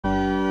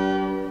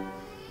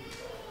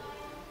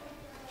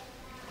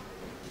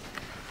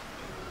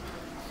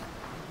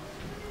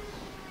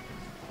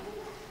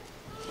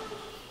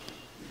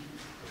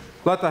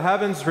Let the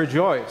heavens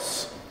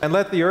rejoice, and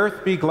let the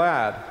earth be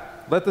glad.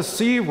 Let the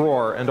sea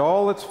roar and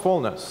all its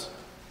fullness.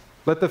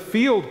 Let the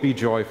field be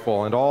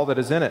joyful and all that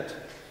is in it.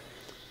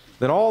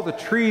 Then all the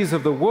trees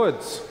of the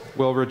woods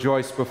will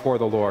rejoice before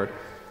the Lord.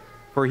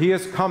 For he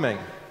is coming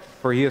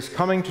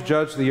to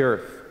judge the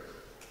earth.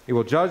 He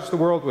will judge the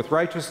world with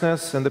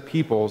righteousness and the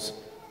peoples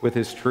with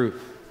his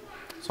truth.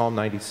 Psalm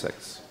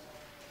 96.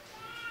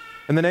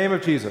 In the name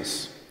of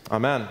Jesus,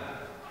 amen.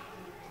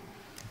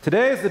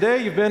 Today is the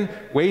day you've been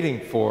waiting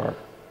for,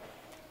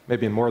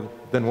 maybe in more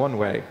than one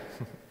way.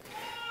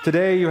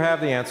 Today you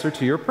have the answer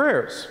to your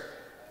prayers.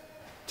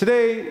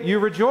 Today you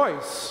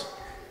rejoice.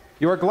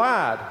 You are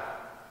glad.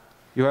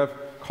 You have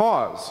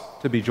cause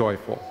to be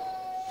joyful.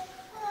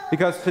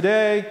 Because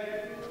today,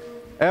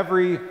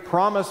 every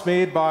promise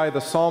made by the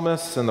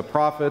psalmists and the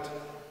prophet,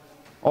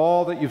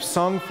 all that you've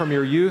sung from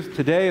your youth,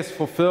 today is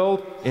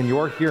fulfilled in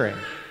your hearing.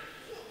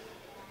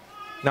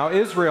 Now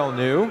Israel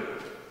knew,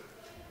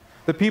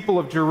 the people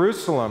of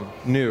Jerusalem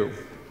knew,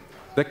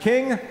 the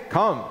King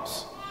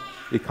comes.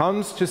 He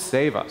comes to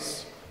save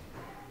us.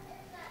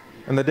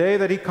 And the day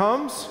that he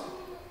comes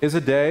is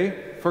a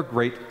day for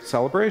great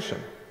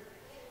celebration.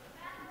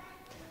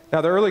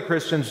 Now the early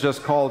Christians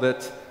just called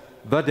it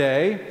the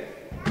day,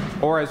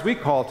 or as we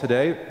call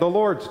today, the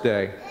Lord's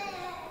Day.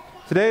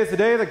 Today is the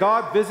day that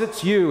God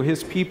visits you,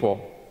 his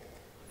people,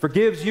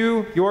 forgives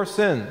you your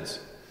sins,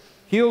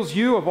 heals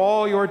you of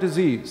all your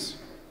disease,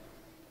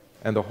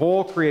 and the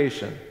whole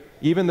creation,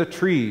 even the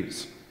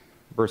trees,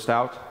 burst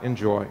out in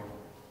joy.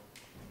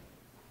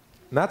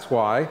 And that's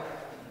why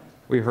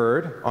we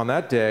heard on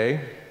that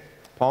day,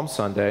 Palm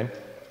Sunday,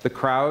 the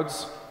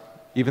crowds,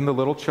 even the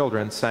little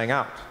children, sang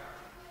out,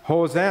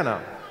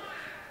 Hosanna!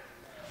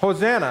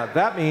 Hosanna,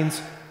 that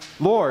means,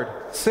 Lord,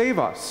 save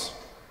us.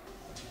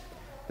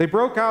 They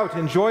broke out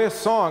in joyous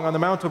song on the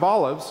Mount of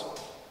Olives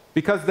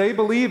because they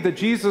believed that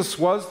Jesus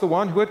was the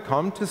one who had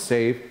come to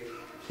save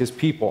his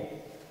people.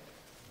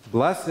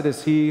 Blessed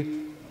is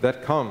he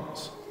that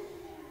comes.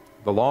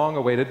 The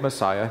long-awaited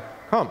Messiah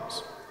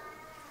comes.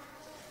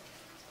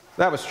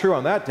 That was true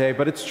on that day,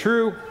 but it's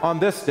true on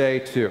this day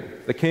too.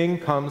 The King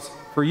comes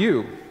for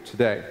you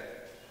today.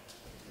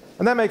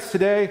 And that makes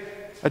today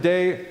a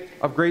day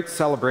of great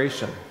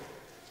celebration,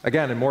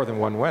 again, in more than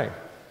one way.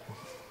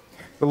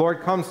 The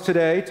Lord comes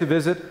today to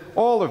visit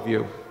all of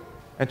you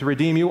and to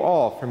redeem you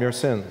all from your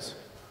sins.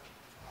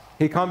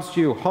 He comes to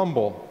you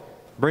humble,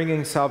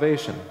 bringing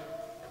salvation.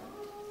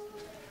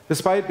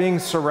 Despite being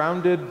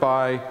surrounded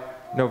by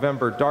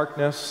November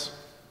darkness,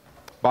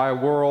 by a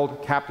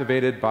world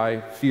captivated by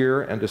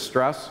fear and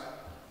distress,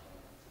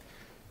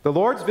 the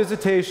Lord's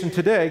visitation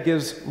today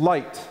gives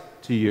light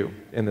to you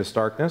in this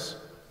darkness,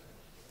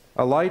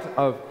 a light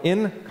of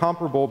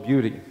incomparable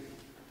beauty,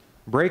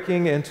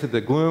 breaking into the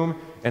gloom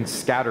and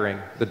scattering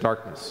the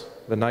darkness,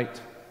 the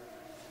night.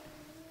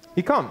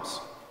 He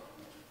comes.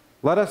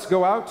 Let us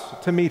go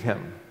out to meet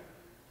him.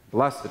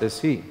 Blessed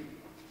is he.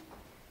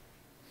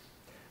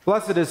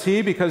 Blessed is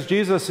he because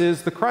Jesus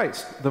is the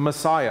Christ, the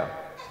Messiah,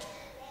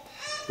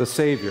 the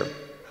Savior.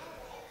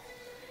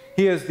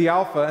 He is the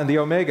Alpha and the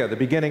Omega, the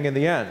beginning and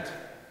the end.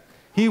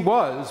 He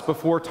was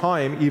before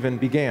time even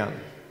began.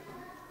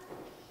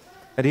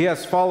 And he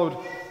has followed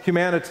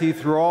humanity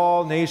through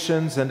all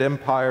nations and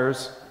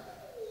empires,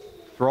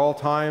 through all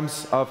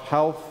times of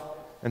health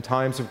and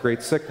times of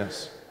great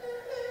sickness.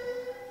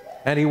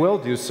 And he will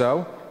do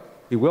so.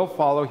 He will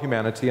follow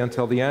humanity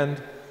until the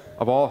end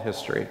of all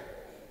history,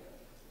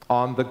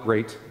 on the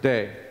great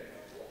day.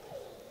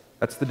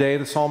 That's the day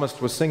the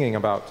psalmist was singing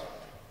about.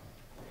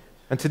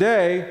 And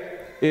today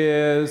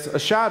is a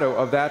shadow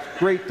of that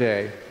great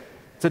day.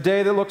 It's a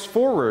day that looks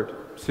forward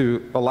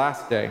to the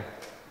last day.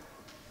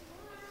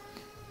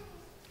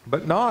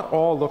 But not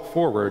all look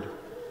forward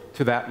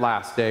to that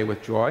last day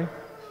with joy.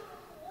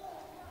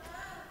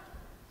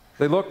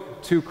 They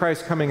look to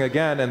Christ coming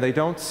again, and they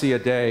don't see a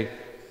day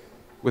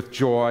with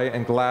joy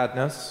and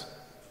gladness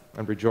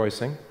and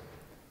rejoicing,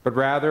 but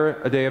rather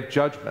a day of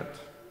judgment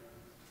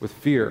with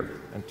fear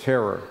and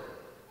terror.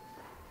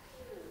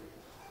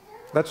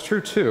 That's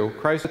true too.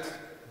 Christ,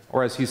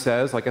 or as he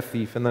says, like a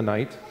thief in the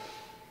night,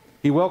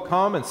 he will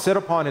come and sit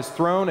upon his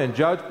throne and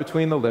judge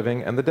between the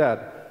living and the dead,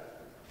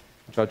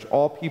 judge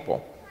all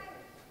people.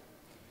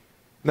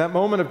 In that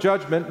moment of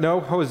judgment, no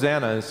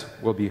hosannas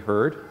will be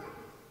heard.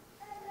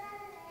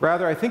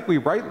 Rather, I think we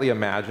rightly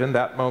imagine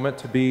that moment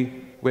to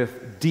be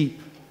with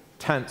deep,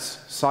 tense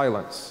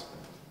silence,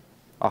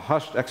 a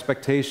hushed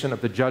expectation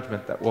of the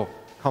judgment that will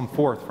come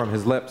forth from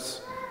his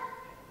lips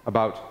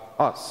about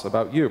us,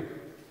 about you.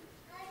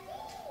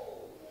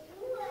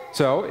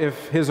 So,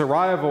 if his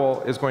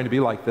arrival is going to be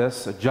like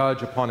this, a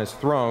judge upon his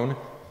throne,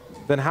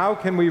 then how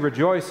can we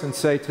rejoice and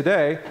say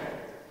today,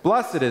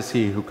 blessed is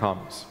he who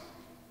comes?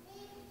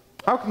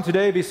 How can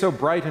today be so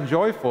bright and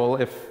joyful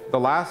if the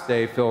last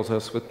day fills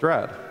us with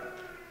dread?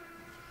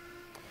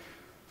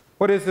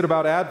 What is it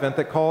about Advent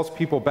that calls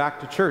people back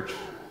to church,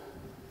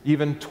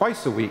 even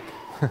twice a week,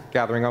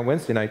 gathering on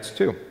Wednesday nights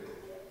too?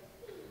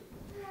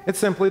 It's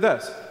simply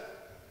this.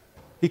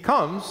 He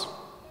comes,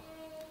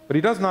 but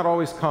he does not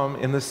always come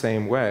in the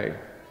same way.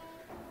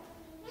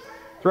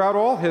 Throughout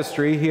all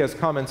history, he has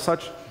come in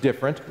such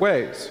different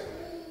ways.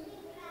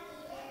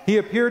 He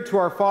appeared to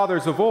our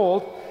fathers of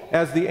old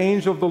as the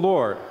angel of the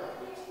Lord,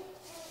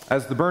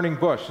 as the burning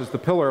bush, as the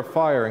pillar of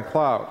fire and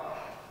cloud.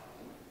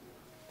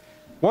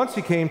 Once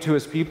he came to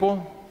his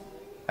people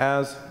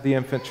as the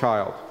infant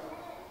child.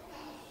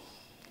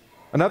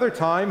 Another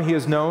time, he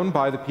is known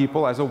by the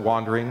people as a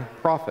wandering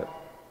prophet.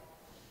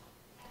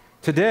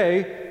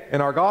 Today, in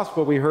our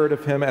gospel, we heard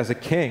of him as a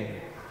king,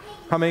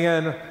 coming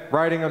in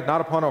riding not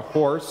upon a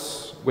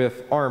horse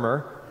with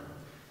armor,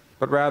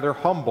 but rather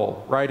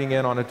humble, riding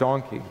in on a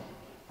donkey,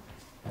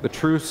 the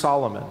true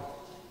Solomon,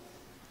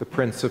 the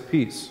Prince of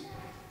Peace.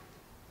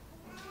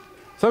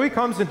 So he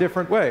comes in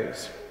different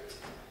ways.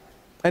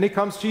 And he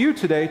comes to you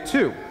today,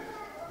 too,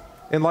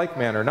 in like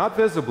manner, not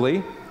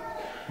visibly,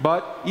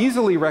 but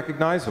easily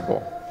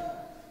recognizable.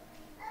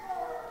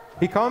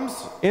 He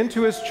comes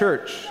into his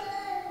church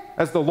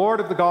as the Lord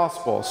of the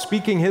gospel,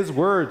 speaking his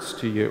words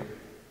to you.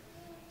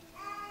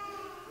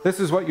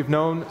 This is what you've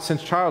known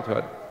since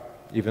childhood,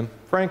 even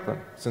Franklin,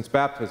 since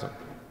baptism.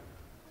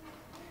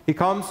 He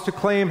comes to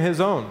claim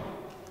his own,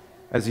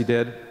 as he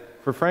did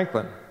for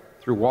Franklin,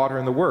 through water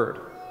and the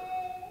word.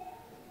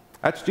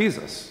 That's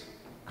Jesus,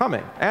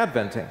 coming,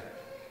 adventing.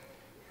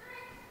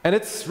 And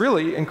it's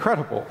really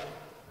incredible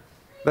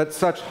that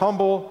such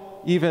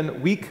humble,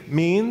 even weak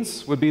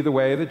means would be the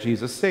way that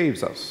Jesus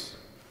saves us.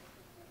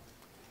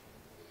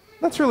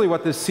 That's really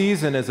what this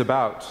season is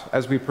about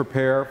as we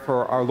prepare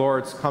for our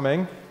Lord's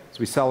coming, as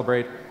we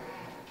celebrate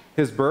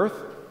his birth,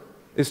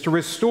 is to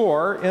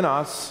restore in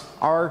us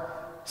our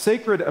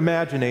sacred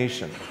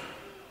imagination,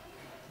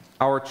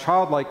 our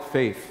childlike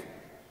faith,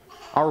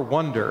 our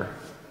wonder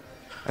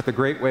at the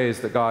great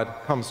ways that God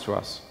comes to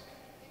us.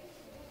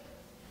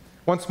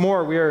 Once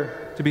more, we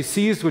are to be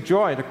seized with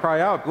joy and to cry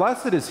out,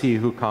 "Blessed is he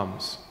who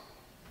comes."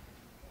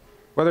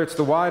 Whether it's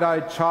the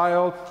wide-eyed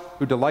child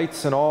who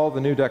delights in all the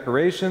new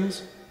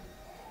decorations,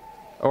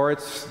 or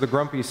it's the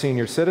grumpy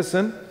senior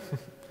citizen,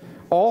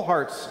 all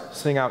hearts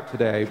sing out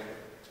today,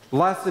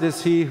 "Blessed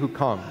is he who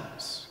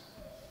comes."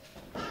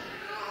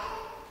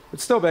 It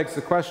still begs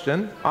the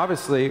question,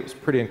 obviously it's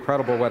pretty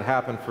incredible what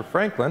happened for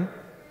Franklin,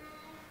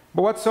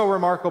 but what's so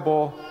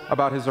remarkable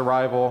about his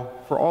arrival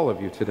for all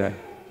of you today?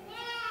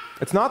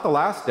 It's not the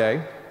last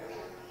day.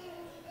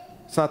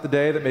 It's not the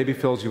day that maybe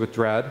fills you with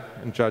dread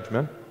and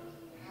judgment.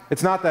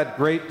 It's not that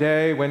great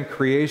day when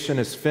creation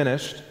is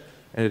finished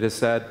and it is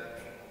said,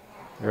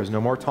 there is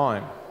no more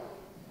time.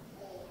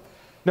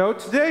 No,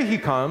 today he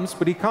comes,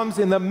 but he comes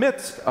in the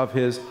midst of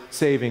his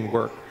saving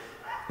work,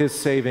 his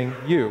saving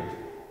you.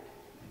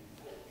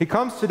 He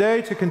comes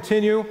today to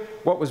continue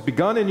what was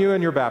begun in you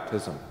in your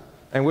baptism,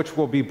 and which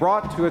will be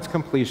brought to its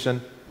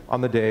completion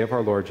on the day of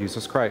our Lord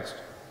Jesus Christ.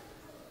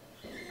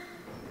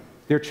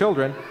 Dear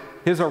children,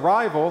 his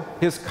arrival,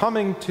 his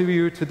coming to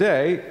you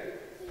today,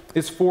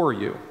 is for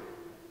you.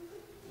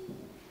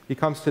 He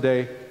comes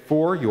today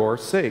for your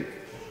sake.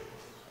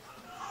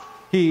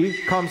 He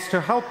comes to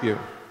help you.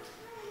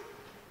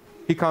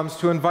 He comes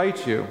to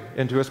invite you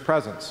into his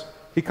presence.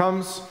 He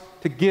comes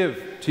to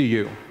give to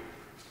you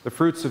the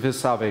fruits of his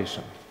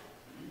salvation.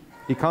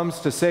 He comes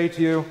to say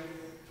to you,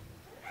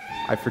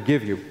 "I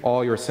forgive you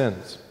all your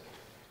sins."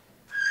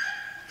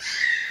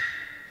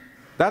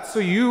 That's so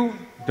you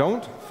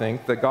don't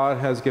think that God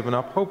has given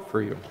up hope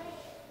for you.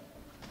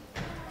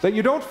 That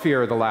you don't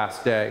fear the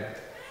last day.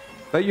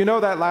 That you know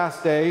that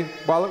last day,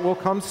 while it will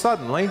come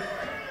suddenly,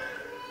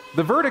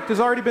 the verdict has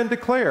already been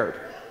declared.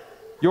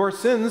 Your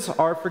sins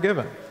are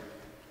forgiven.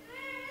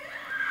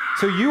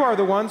 So you are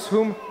the ones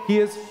whom he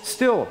is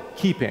still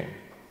keeping,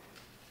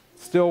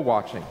 still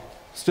watching,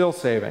 still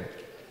saving.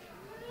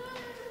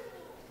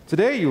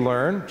 Today you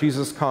learn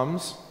Jesus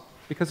comes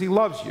because he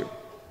loves you,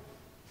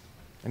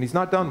 and he's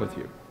not done with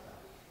you.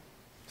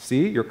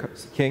 See, your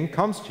king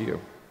comes to you.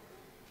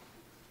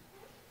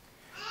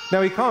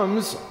 Now he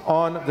comes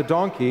on the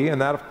donkey, and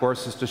that, of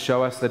course, is to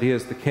show us that he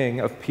is the King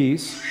of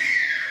peace.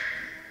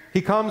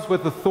 He comes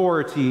with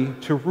authority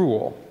to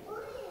rule.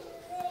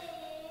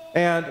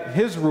 And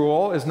his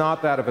rule is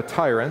not that of a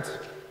tyrant,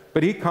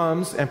 but he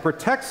comes and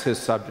protects his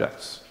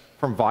subjects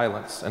from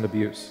violence and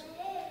abuse.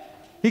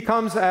 He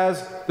comes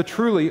as the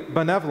truly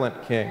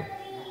benevolent king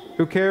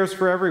who cares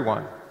for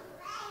everyone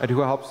and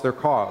who helps their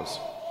cause.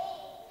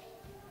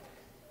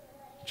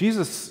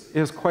 Jesus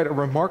is quite a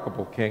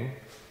remarkable king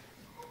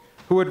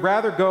who would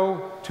rather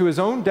go to his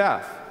own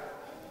death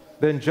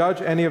than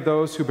judge any of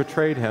those who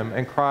betrayed him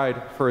and cried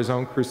for his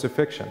own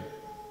crucifixion.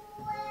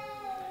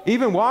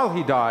 Even while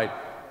he died,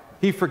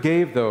 he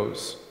forgave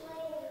those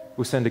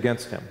who sinned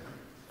against him.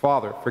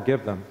 Father,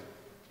 forgive them.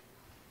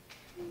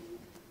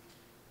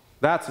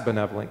 That's a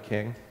benevolent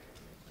king,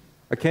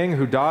 a king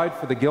who died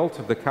for the guilt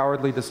of the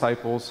cowardly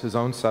disciples, his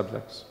own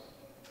subjects.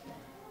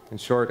 In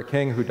short, a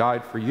king who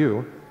died for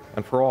you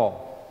and for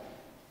all.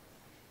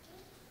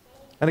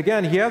 And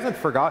again, he hasn't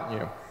forgotten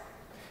you.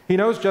 He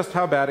knows just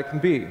how bad it can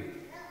be.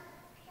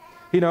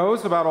 He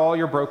knows about all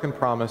your broken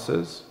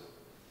promises.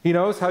 He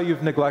knows how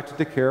you've neglected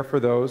to care for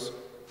those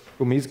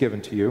whom he's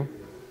given to you.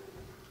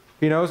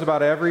 He knows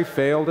about every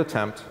failed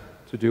attempt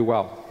to do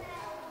well.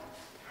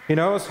 He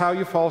knows how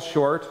you fall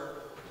short,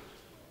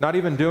 not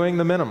even doing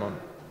the minimum,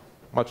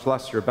 much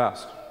less your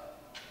best.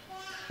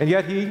 And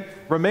yet he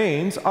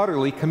remains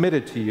utterly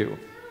committed to you.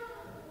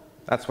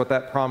 That's what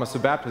that promise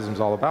of baptism is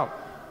all about.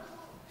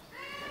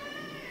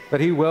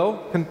 That he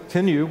will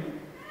continue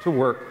to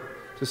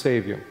work to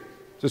save you,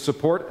 to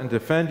support and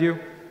defend you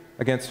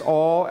against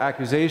all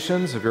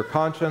accusations of your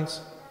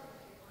conscience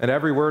and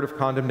every word of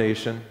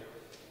condemnation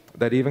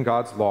that even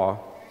God's law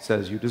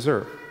says you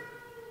deserve.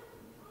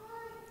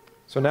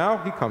 So now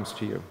he comes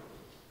to you.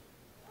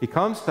 He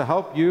comes to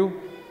help you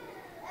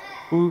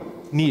who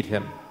need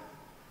him.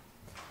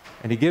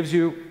 And he gives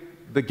you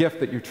the gift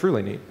that you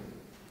truly need,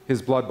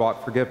 his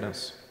blood-bought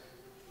forgiveness.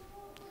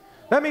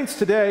 That means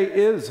today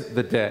is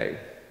the day,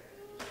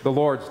 the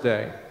Lord's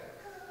day.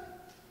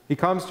 He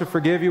comes to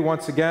forgive you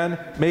once again,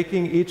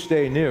 making each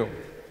day new.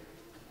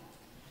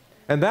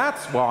 And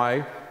that's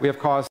why we have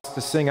cause to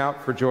sing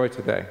out for joy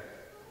today.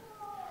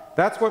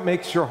 That's what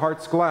makes your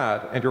hearts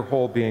glad and your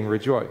whole being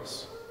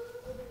rejoice.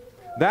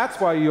 That's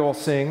why you'll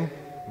sing,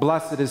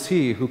 "Blessed is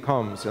he who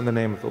comes in the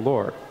name of the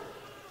Lord."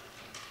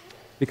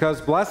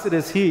 Because blessed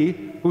is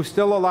he who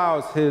still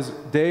allows his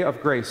day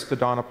of grace to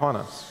dawn upon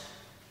us.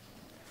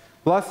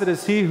 Blessed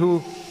is he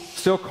who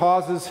still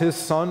causes his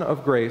sun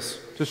of grace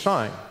to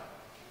shine.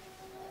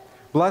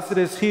 Blessed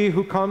is he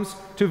who comes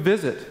to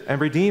visit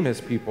and redeem his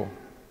people.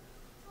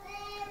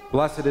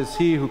 Blessed is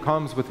he who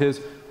comes with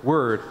his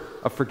word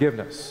of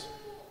forgiveness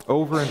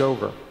over and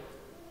over.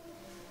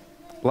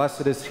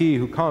 Blessed is he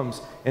who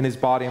comes in his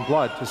body and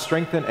blood to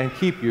strengthen and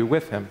keep you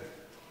with him.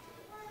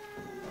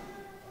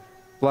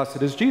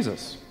 Blessed is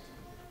Jesus,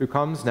 who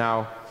comes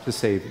now to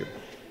save you.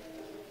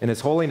 In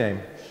his holy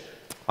name,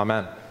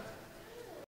 amen.